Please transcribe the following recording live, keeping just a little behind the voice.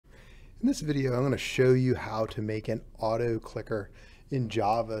In this video, I'm going to show you how to make an AutoClicker in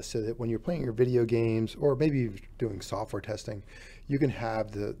Java so that when you're playing your video games or maybe you're doing software testing, you can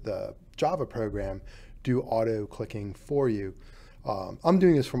have the Java program do auto clicking for you. I'm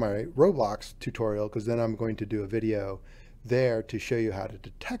doing this for my Roblox tutorial because then I'm going to do a video there to show you how to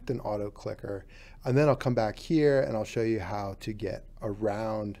detect an AutoClicker, and then I'll come back here and I'll show you how to get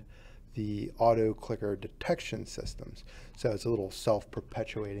around the AutoClicker detection systems. So it's a little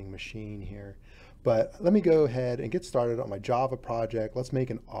self-perpetuating machine here. But let me go ahead and get started on my Java project. Let's make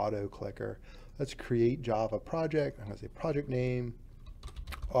an AutoClicker. Let's create Java project. I'm going to say project name,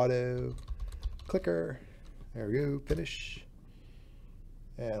 AutoClicker. There we go, finish.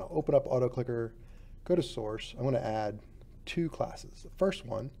 And I'll open up AutoClicker, go to source. I'm going to add two classes. The first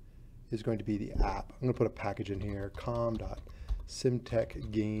one is going to be the app. I'm going to put a package in here,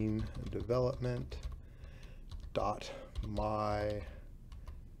 com.simtech game development .myClicker.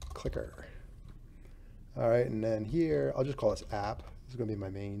 All right, and then here I'll just call this app. This is going to be my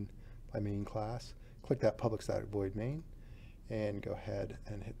main class. Click that public static void main and go ahead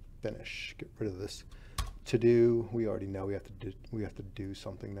and hit finish. Get rid of this to do. We already know we have to do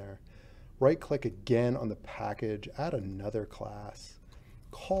something there. Right click again on the package, add another class.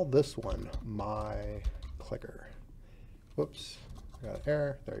 Call this one myClicker. Whoops, I got an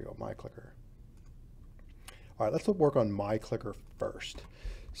error. There you go, myClicker. All right, let's work on myClicker first.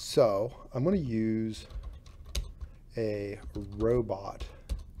 So I'm going to use a robot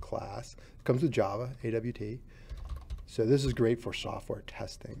class. It comes with Java, AWT. So this is great for software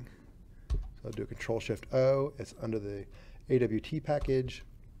testing. So I'll do Control-Shift-O. It's under the AWT package.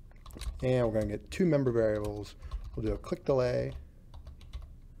 And we're going to get two member variables. We'll do a click delay.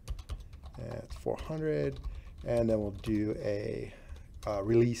 And it's 400. And then we'll do a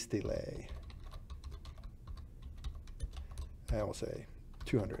release delay. And we'll say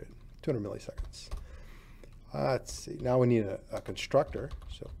 200 milliseconds. Let's see, now we need a constructor.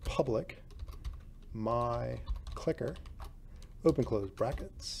 So public myClicker, open close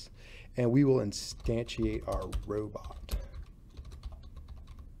brackets, and we will instantiate our robot.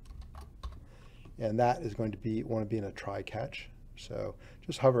 And that is going to want to be in a try catch. So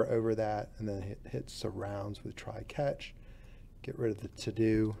just hover over that and then hit surrounds with try catch. Get rid of the to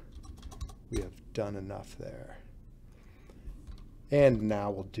do. We have done enough there. And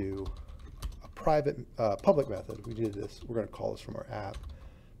now we'll do a public method. We did this. We're going to call this from our app.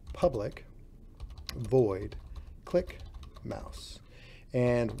 Public void click mouse.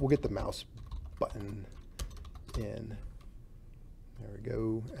 And we'll get the mouse button in. There we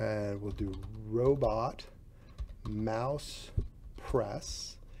go. And we'll do robot mouse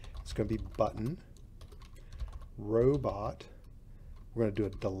press. It's going to be button. Robot. We're going to do a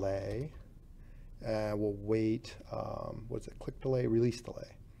delay. And we'll wait, what's it, click delay, release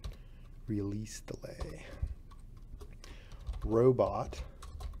delay. Release delay. Robot,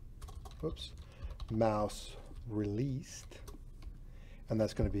 whoops, mouse released. And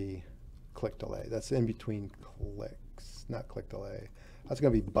that's going to be click delay. That's in between clicks, not click delay. That's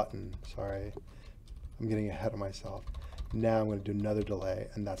going to be button, sorry. I'm getting ahead of myself. Now I'm going to do another delay,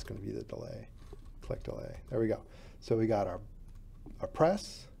 and that's going to be the delay. Click delay. There we go. So we got our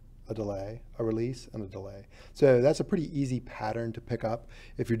press, a delay, a release, and a delay. So that's a pretty easy pattern to pick up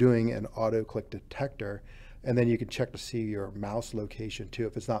if you're doing an auto click detector, and then you can check to see your mouse location too.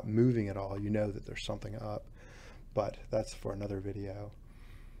 If it's not moving at all, you know that there's something up, but that's for another video.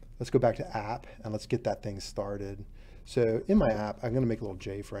 Let's go back to app and let's get that thing started. So in my app, I'm going to make a little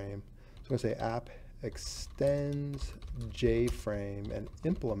JFrame. So I'm going to say app extends JFrame and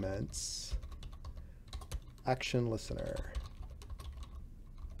implements action listener.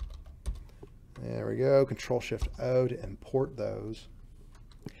 There we go, Control-Shift-O to import those.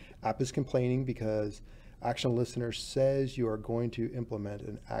 App is complaining because action listener says you are going to implement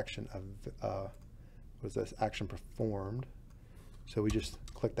an action of, what is this, action performed. So we just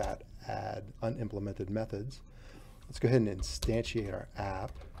click that add unimplemented methods. Let's go ahead and instantiate our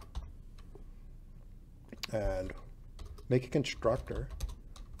app and make a constructor,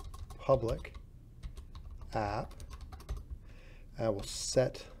 public app, and we'll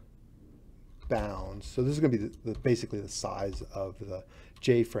set bounds. So this is going to be basically the size of the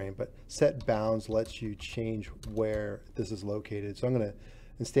JFrame, but set bounds lets you change where this is located. So I'm going to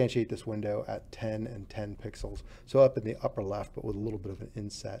instantiate this window at 10 and 10 pixels. So up in the upper left, but with a little bit of an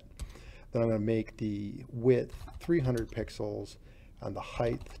inset. Then I'm going to make the width 300 pixels and the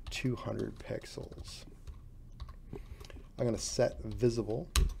height 200 pixels. I'm going to set visible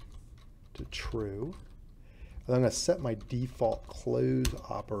to true. And I'm going to set my default close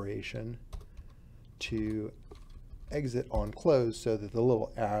operation to exit on close so that the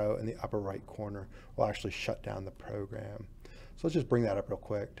little arrow in the upper right corner will actually shut down the program. So let's just bring that up real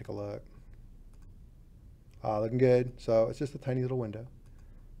quick, take a look. Looking good. So it's just a tiny little window.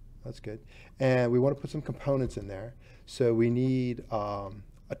 That's good. And we want to put some components in there. So we need a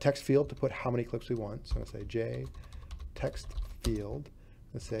text field to put how many clicks we want. So I'm going to say J text field.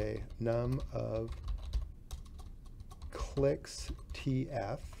 Let's say num of clicks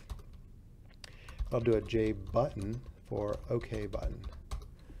TF. I'll do a J button for OK button.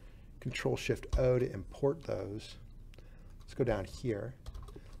 Control Shift O to import those. Let's go down here.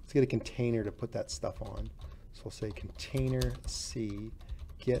 Let's get a container to put that stuff on. So we'll say container C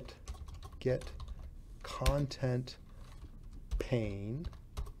get content pane.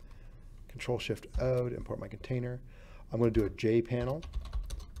 Control Shift O to import my container. I'm going to do a J panel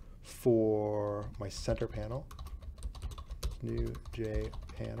for my center panel. New J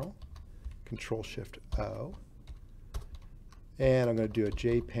panel. Control Shift O. And I'm going to do a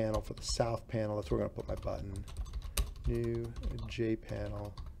J panel for the south panel. That's where we're going to put my button. New J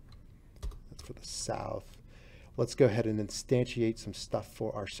panel. That's for the south. Let's go ahead and instantiate some stuff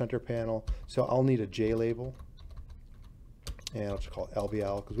for our center panel. So I'll need a J label. And I'll just call it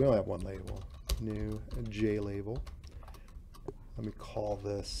LVL because we only have one label. New J label. Let me call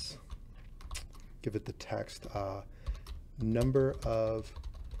this, give it the text, number of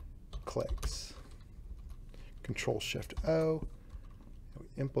clicks. Control Shift O. We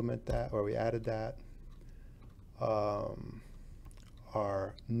implement that, or we added that.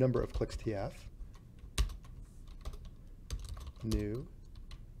 Our number of clicks TF. New.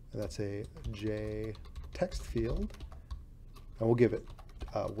 And that's a J text field. And we'll give it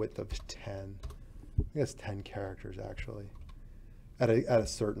a width of 10. I think it's 10 characters actually. At a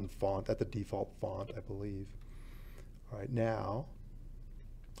certain font, at the default font, I believe. All right, now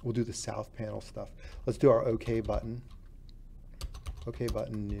we'll do the south panel stuff. Let's do our OK button. OK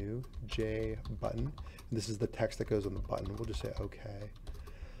button, new, J button. And this is the text that goes on the button. We'll just say OK.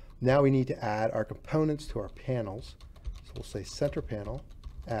 Now we need to add our components to our panels. So we'll say center panel,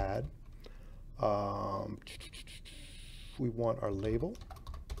 add. We want our label.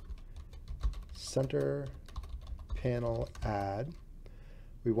 Center panel, add.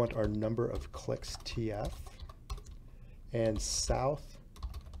 We want our number of clicks TF. And south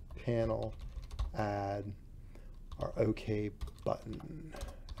panel, add our OK button.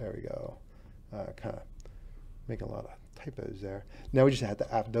 There we go. Kind of making a lot of typos there. Now we just have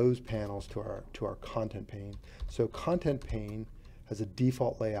to add those panels to our content pane. So content pane has a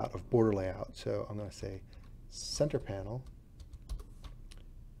default layout of border layout. So I'm going to say center panel,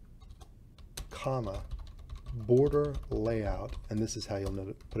 comma, border layout, and this is how you'll know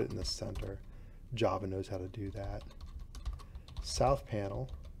to put it in the center. Java knows how to do that. South panel,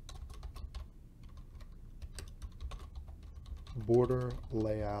 border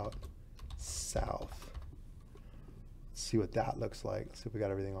layout, south. Let's see what that looks like. Let's see if we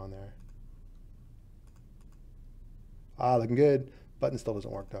got everything on there. Looking good. Button still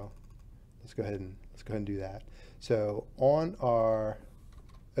doesn't work though. Let's go ahead and do that. So on our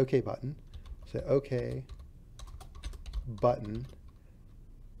OK button, say OK button.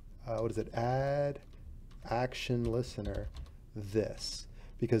 What is it? Add action listener this,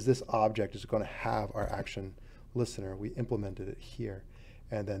 because this object is going to have our action listener. We implemented it here,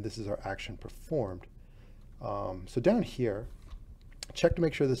 and then this is our action performed. So down here, check to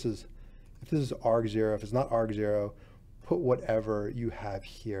make sure this is, if this is arg0, if it's not arg0, put whatever you have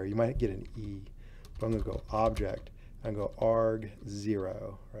here. You might get an E, but I'm going to go object and go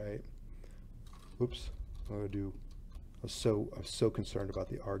arg0, right? Oops, I'm going to do, I'm so concerned about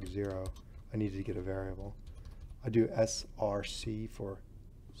the arg0. I needed to get a variable. I do src for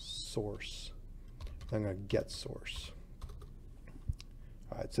source. I'm going to get source.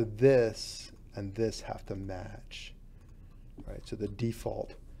 All right, so this and this have to match. All right, so the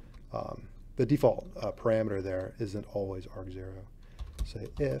default parameter there isn't always arg0. Say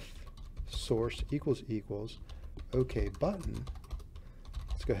if source equals OK button.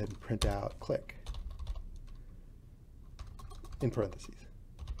 Let's go ahead and print out click in parentheses,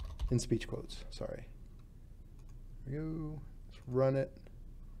 in speech quotes. Sorry. Here we go. Let's run it.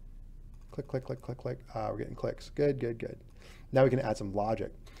 Click, click, click, click, click. We're getting clicks. Good, good, good. Now we can add some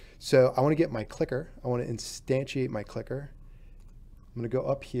logic. So I want to get my clicker. I want to instantiate my clicker. I'm going to go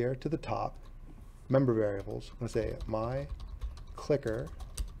up here to the top, member variables. I'm going to say my clicker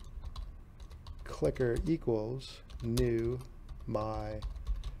equals new my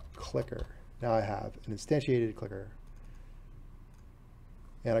clicker. Now I have an instantiated clicker.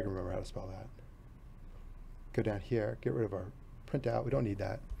 And I can remember how to spell that. Go down here, get rid of our printout. We don't need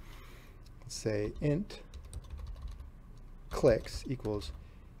that. Let's say int clicks equals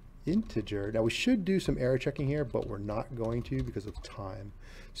integer. Now we should do some error checking here, but we're not going to because of time.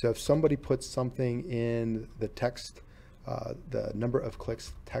 So if somebody puts something in the text, the number of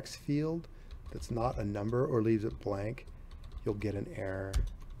clicks text field that's not a number or leaves it blank, you'll get an error.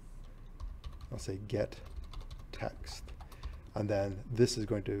 I'll say get text. And then this is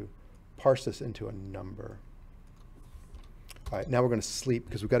going to parse this into a number. All right, now we're going to sleep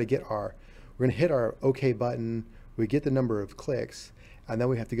because we've got to get we're going to hit our OK button. We get the number of clicks, and then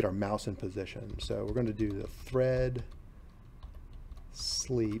we have to get our mouse in position. So we're going to do the thread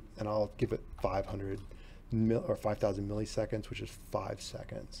sleep, and I'll give it 500 or 5,000 milliseconds, which is 5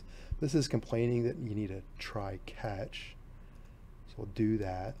 seconds. This is complaining that you need a try catch. So we'll do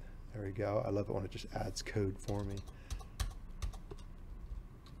that. There we go. I love it when it just adds code for me.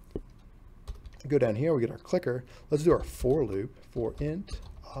 Go down here, we get our clicker. Let's do our for loop for int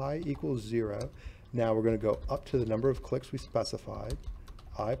I equals 0. Now we're going to go up to the number of clicks we specified,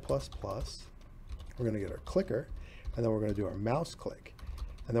 I++. We're going to get our clicker, and then we're going to do our mouse click.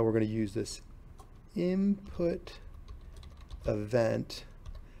 And then we're going to use this input event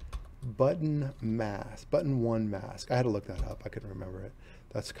button mask, button 1 mask. I had to look that up. I couldn't remember it.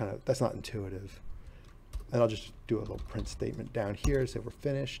 That's not intuitive. And I'll just do a little print statement down here, say we're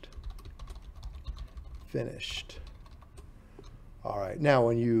finished. Finished. All right, now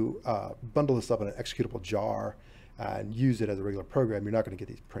when you bundle this up in an executable jar and use it as a regular program, you're not going to get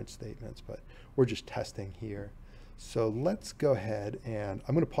these print statements, but we're just testing here. So let's go ahead and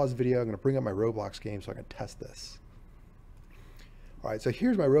I'm going to pause the video. I'm going to bring up my Roblox game so I can test this. All right, so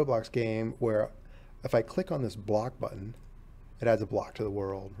here's my Roblox game where if I click on this block button, it adds a block to the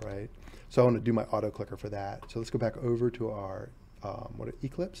world, right? So I want to do my AutoClicker for that. So let's go back over to our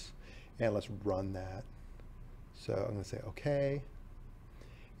Eclipse, and let's run that. So I'm going to say OK,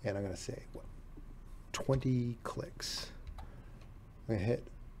 and I'm going to say 20 clicks. I'm going to hit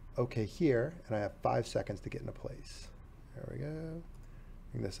OK here, and I have 5 seconds to get into place. There we go.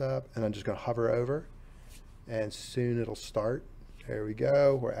 Bring this up, and I'm just going to hover over, and soon it'll start. There we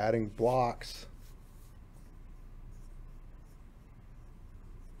go. We're adding blocks.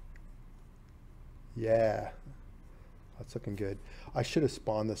 Yeah, that's looking good. I should have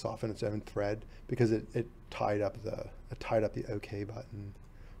spawned this off in its own thread because it tied up the OK button,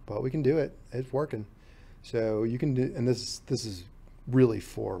 but we can do it. It's working. So you can do, and this is really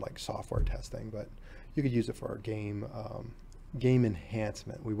for like software testing, but you could use it for our game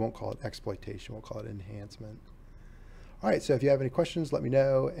enhancement. We won't call it exploitation. We'll call it enhancement. All right. So if you have any questions, let me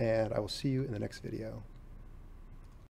know, and I will see you in the next video.